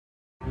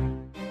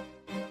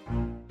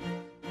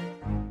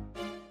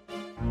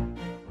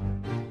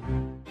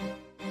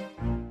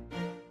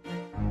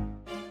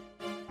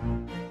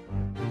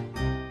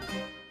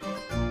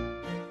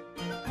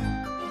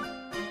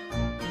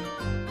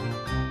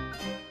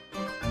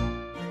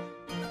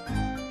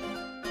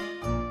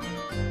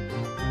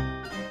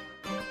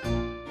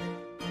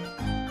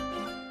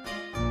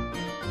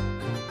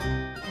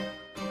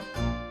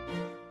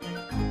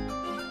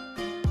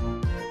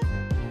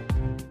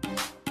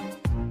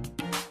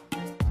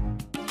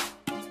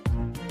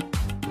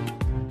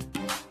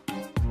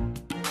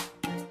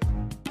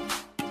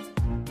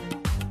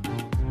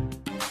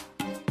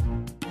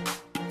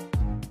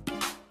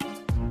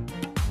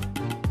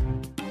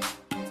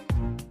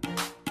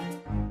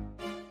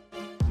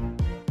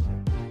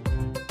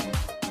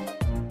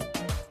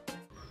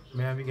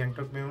अभी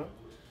गैंगटॉक में हूँ।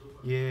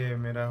 ये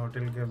मेरा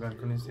होटल के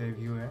बालकनी से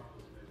व्यू है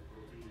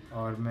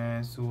और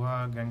मैं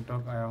सुबह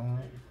गैंगटॉक आया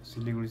हूँ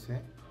सिलीगुड़ी से।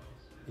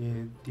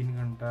 ये 3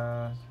 घंटा,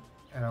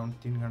 अराउंड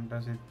 3 घंटा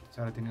से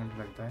 3.5 घंटा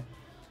लगता है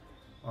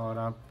और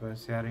आप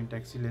शेयरिंग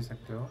टैक्सी ले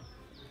सकते हो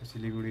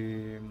सिलीगुड़ी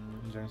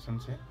जंक्शन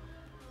से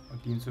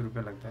और 300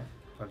 रुपये लगता है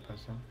पर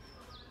पर्सन।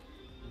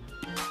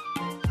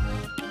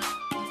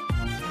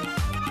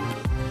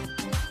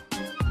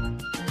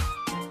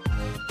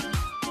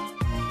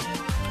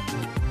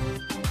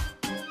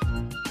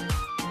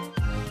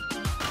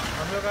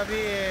 हम लोग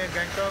अभी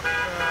गैंगटॉक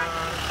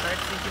साइट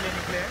सीइंग के लिए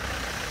निकले हैं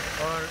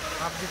और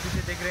आप जो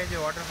पीछे देख रहे हैं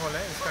जो वाटरफॉल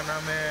है इसका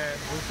नाम है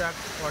गूटाक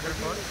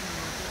वाटरफॉल।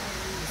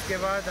 इसके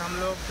बाद हम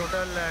लोग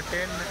टोटल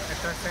 10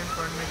 अट्रैक्शन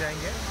पॉइंट में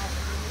जाएंगे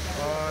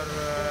और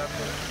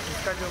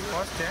इसका जो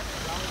कॉस्ट है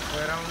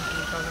वो अराउंड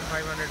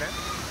 2500 है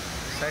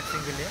साइट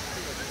सीइंग के लिए।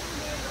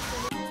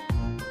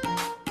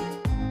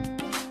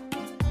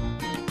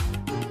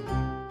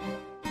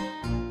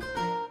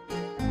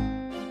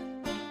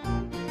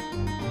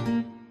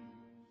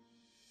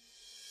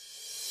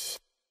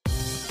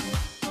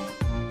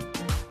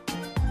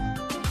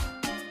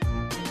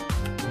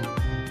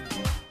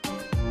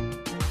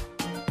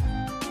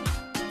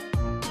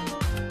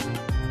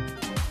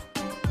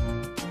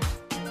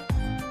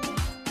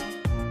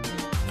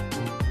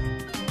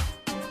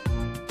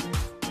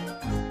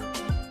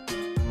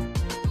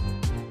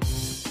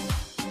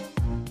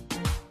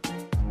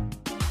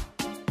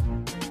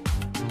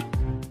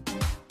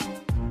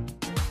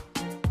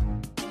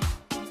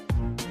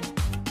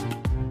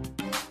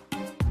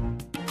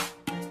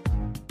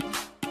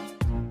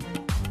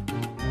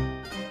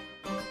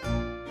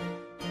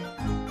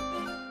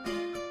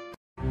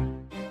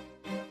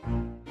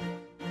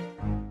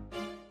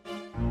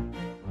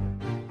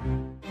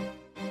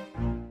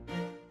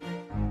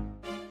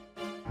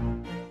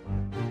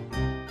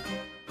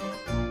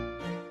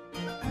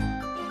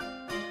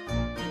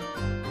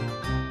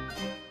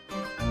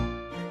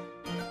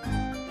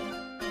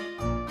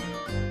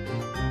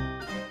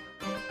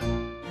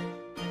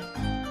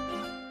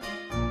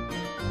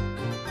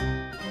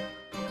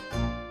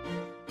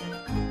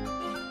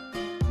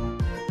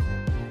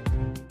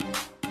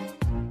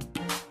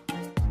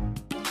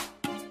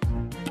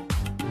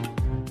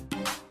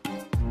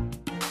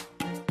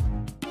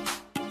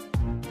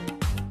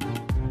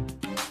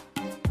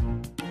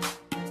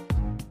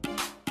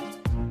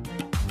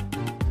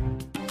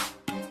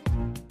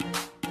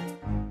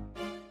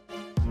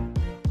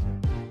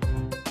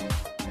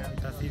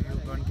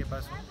 के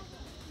पास हूँ,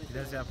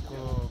 इधर से आपको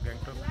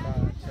गैंगटॉक का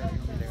अच्छा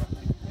व्यू मिलेगा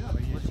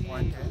और ये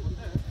पॉइंट है,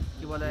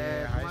 ये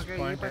हाईएस्ट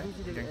पॉइंट है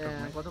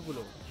गैंगटॉक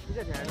में।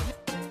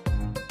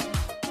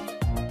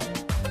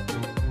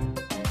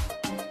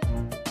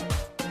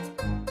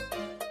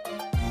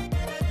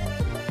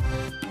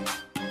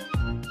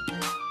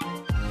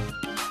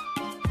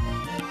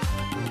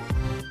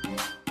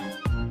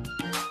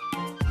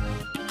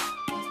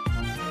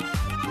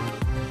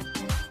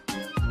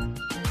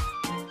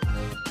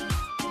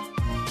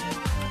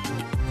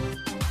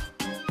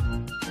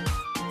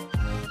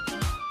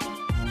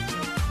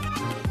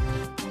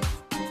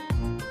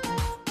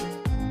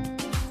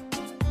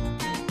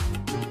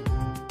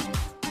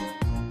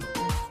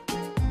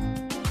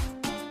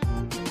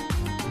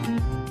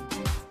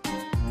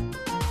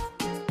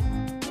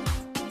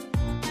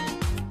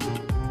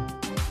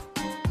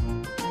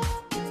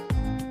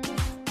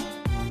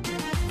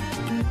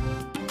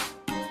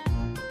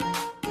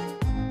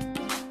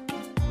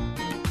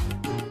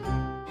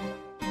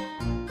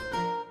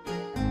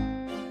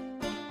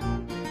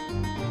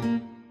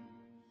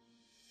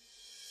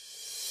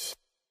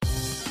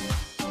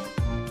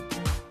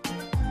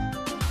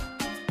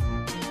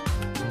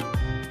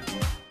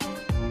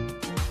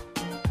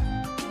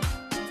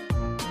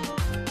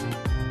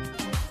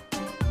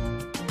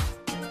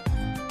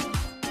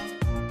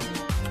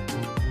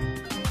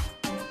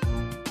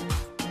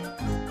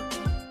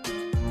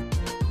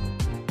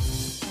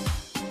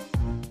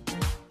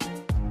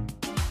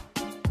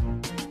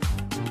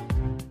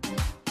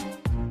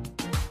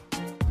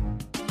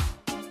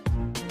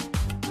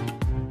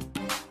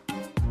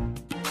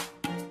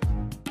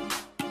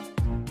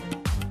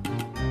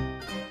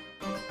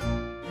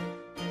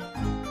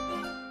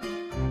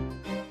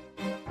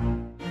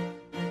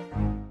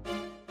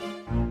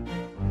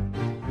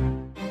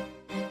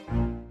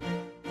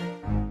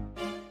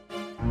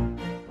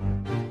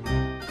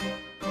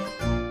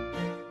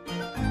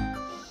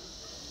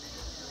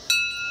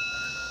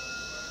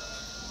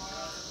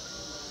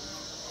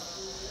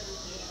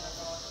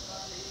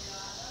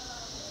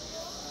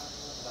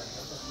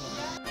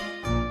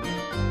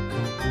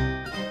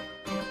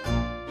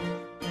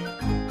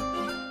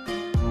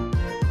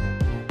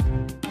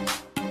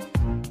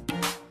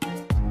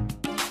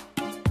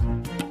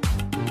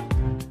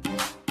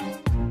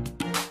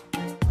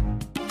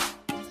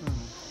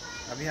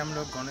 अभी हम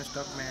लोग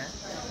गैंगटॉक में हैं।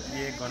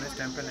 ये एक गणेश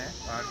टेम्पल है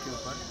पहाड़ के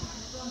ऊपर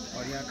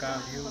और यहाँ का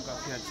व्यू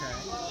काफ़ी अच्छा है।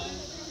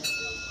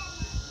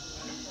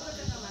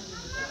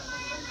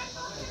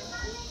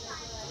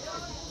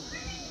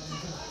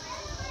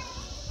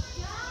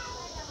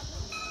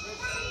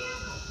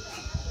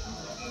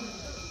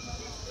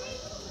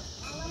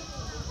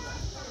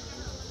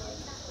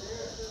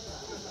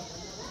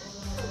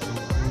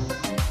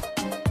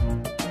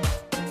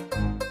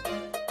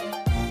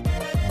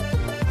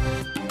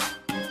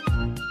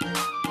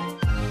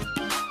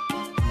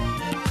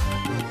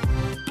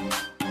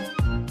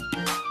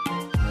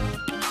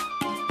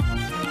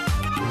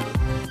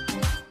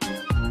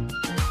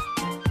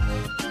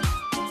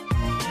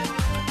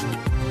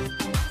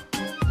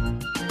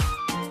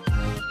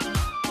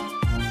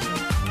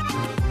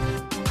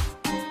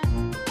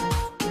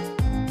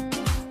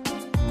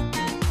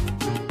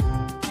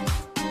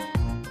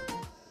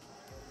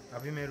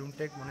 अभी मैं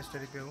रूमटेक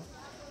मोनेस्ट्री पे हूँ।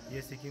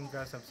 ये सिक्किम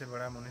का सबसे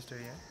बड़ा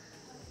मोनेस्ट्री है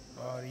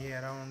और ये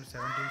अराउंड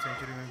 17th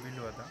सेंचुरी में बिल्ड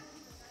हुआ था।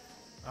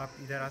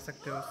 आप इधर आ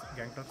सकते हो,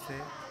 गैंगटॉक से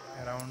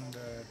अराउंड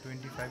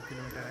 25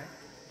 किलोमीटर है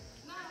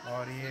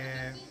और ये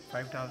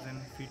 5000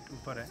 फीट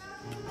ऊपर है।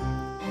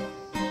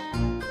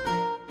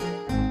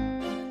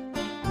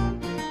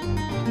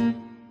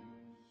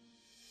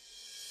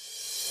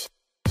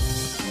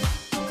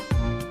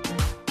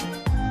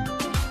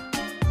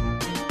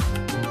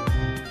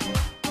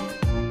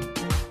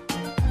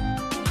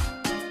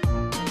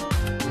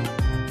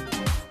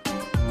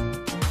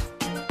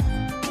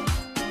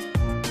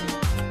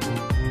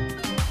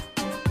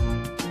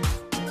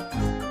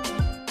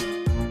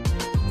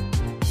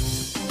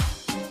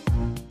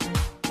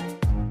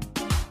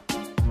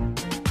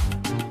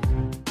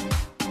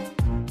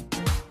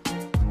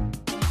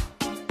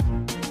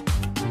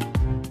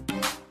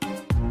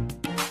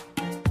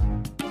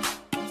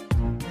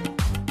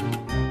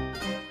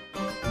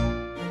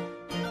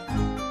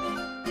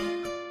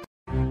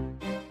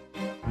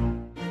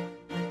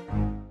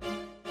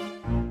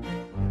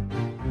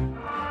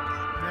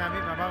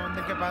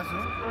 मंदिर के पास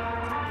हूँ।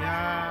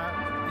 यहाँ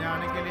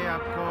आने के लिए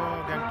आपको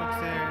गैंगटॉक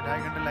से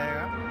 2.5 घंटे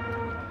लगेगा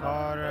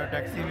और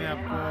टैक्सी में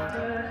आपको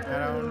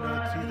अराउंड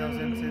 3000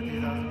 से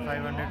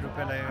 3500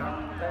 रुपये लगेगा।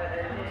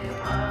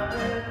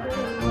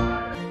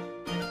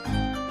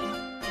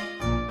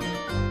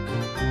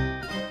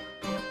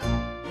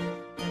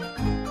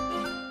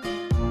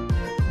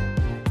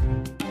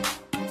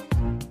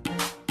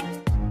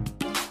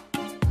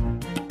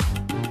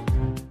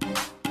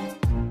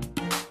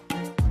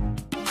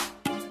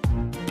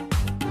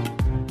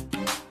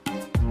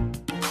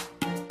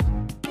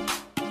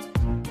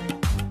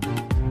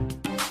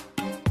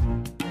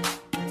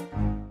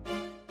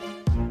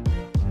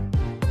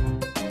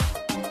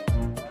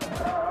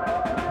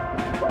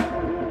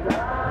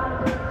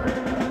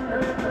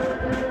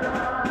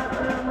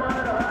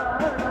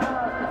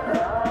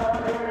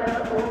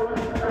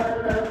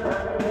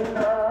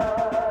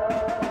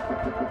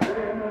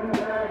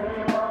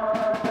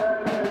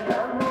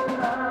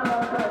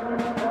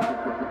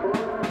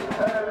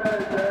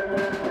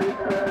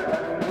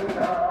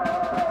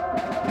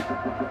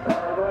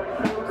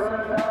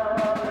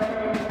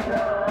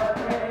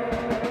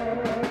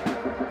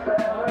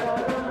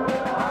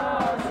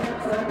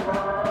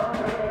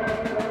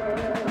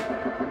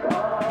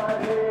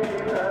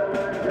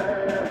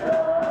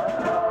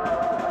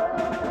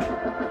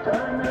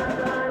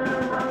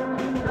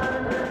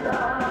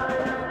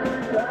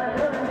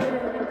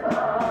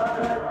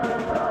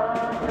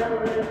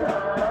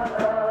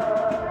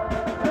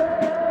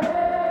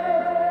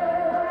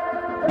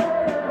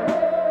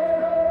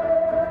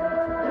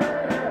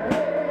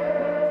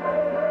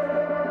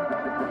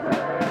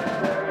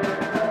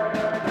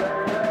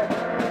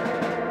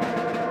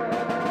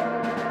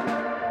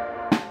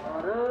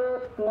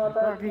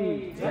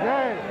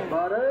 जय।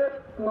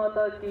 भारत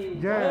माता की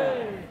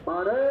जय।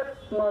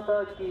 भारत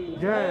माता की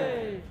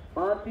जय।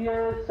 भारतीय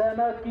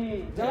सेना की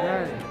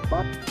जय।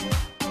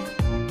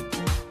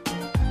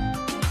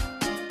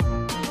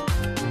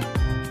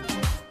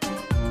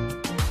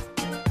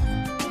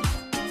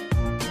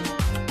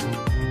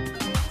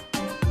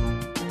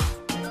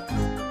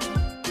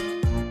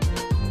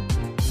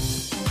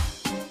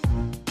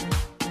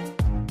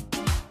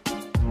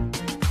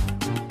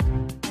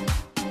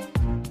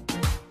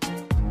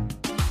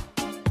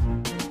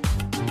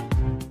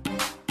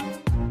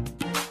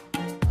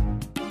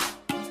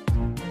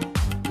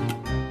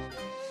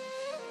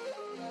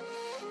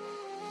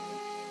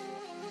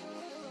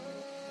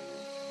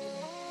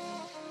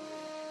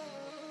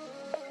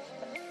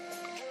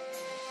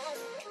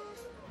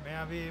 मैं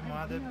अभी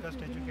महादेव का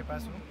स्टैचू के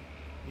पास हूँ।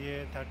 ये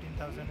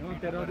 13,000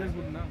 फीट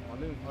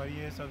और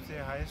ये सबसे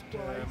हाईएस्ट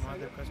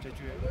महादेव का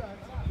स्टैचू है।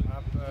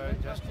 आप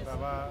जस्ट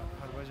बाबा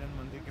हरभजन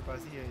मंदिर के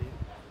पास ही है ये।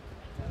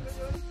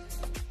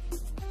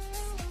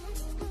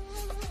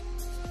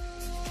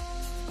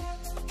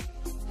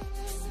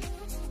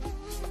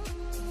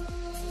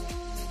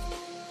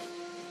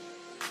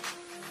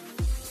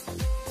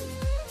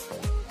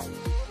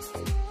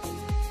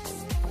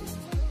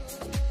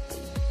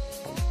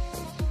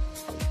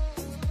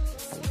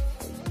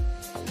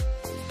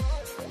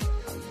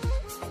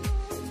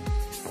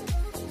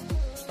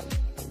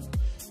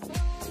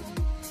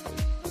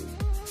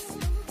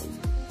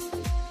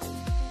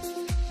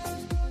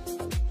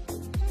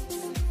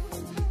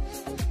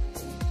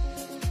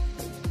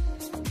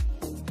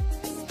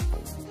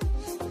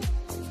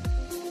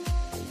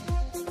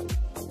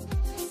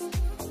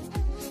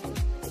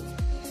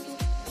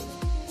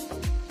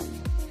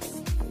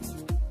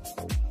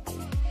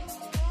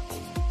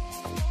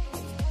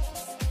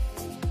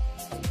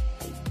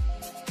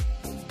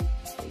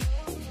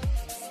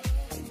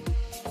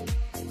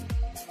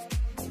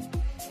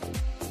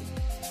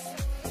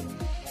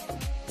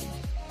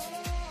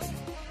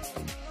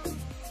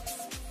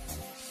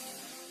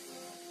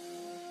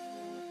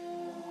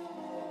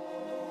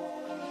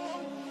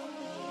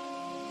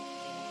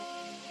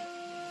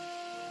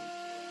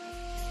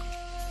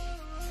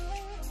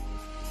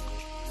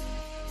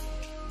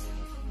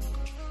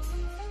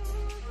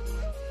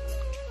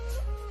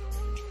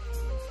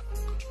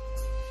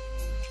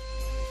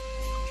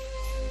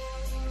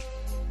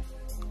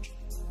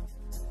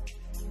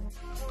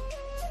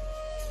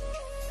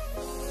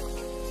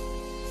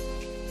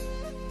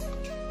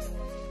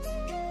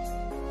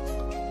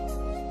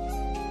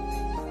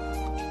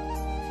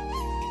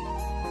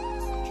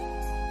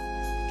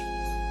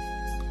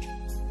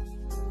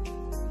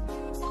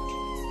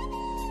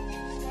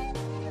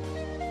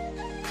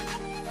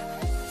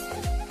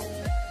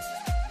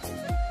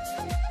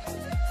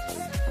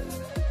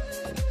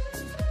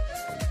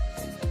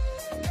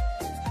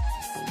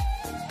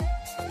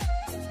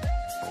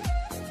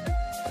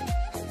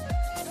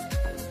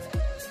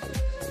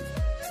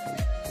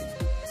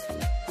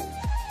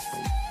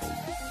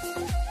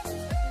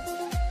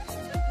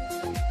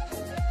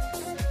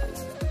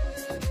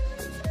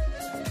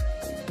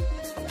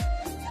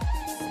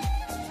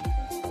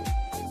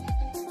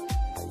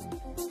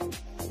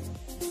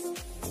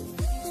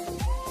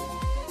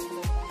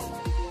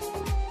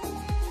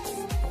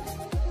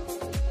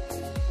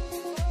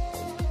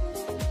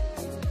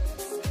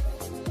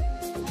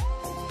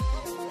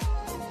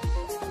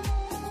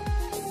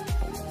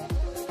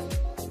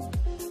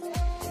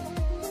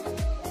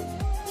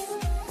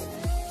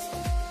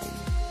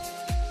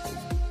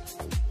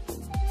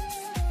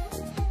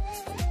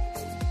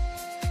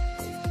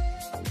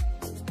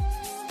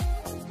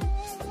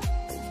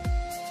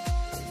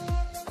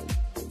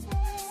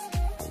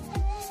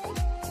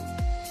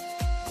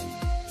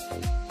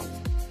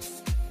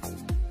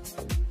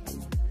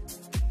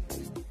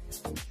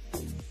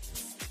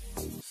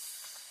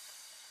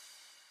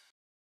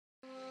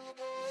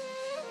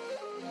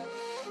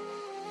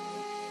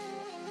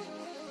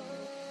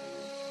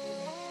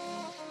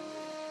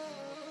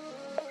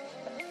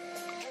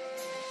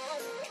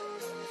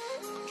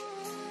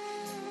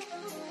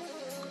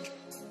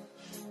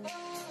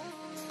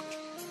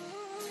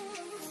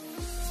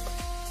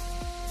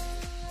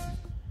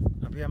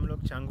 अभी हम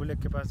लोग चांगू लेक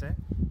के पास है।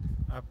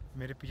 आप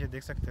मेरे पीछे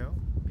देख सकते हो,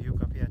 व्यू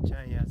काफ़ी अच्छा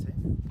है यहाँ से।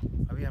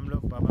 अभी हम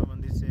लोग बाबा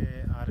मंदिर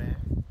से आ रहे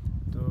हैं,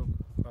 तो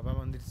बाबा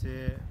मंदिर से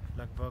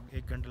लगभग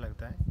 1 घंटा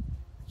लगता है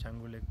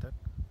चांगू लेक तक।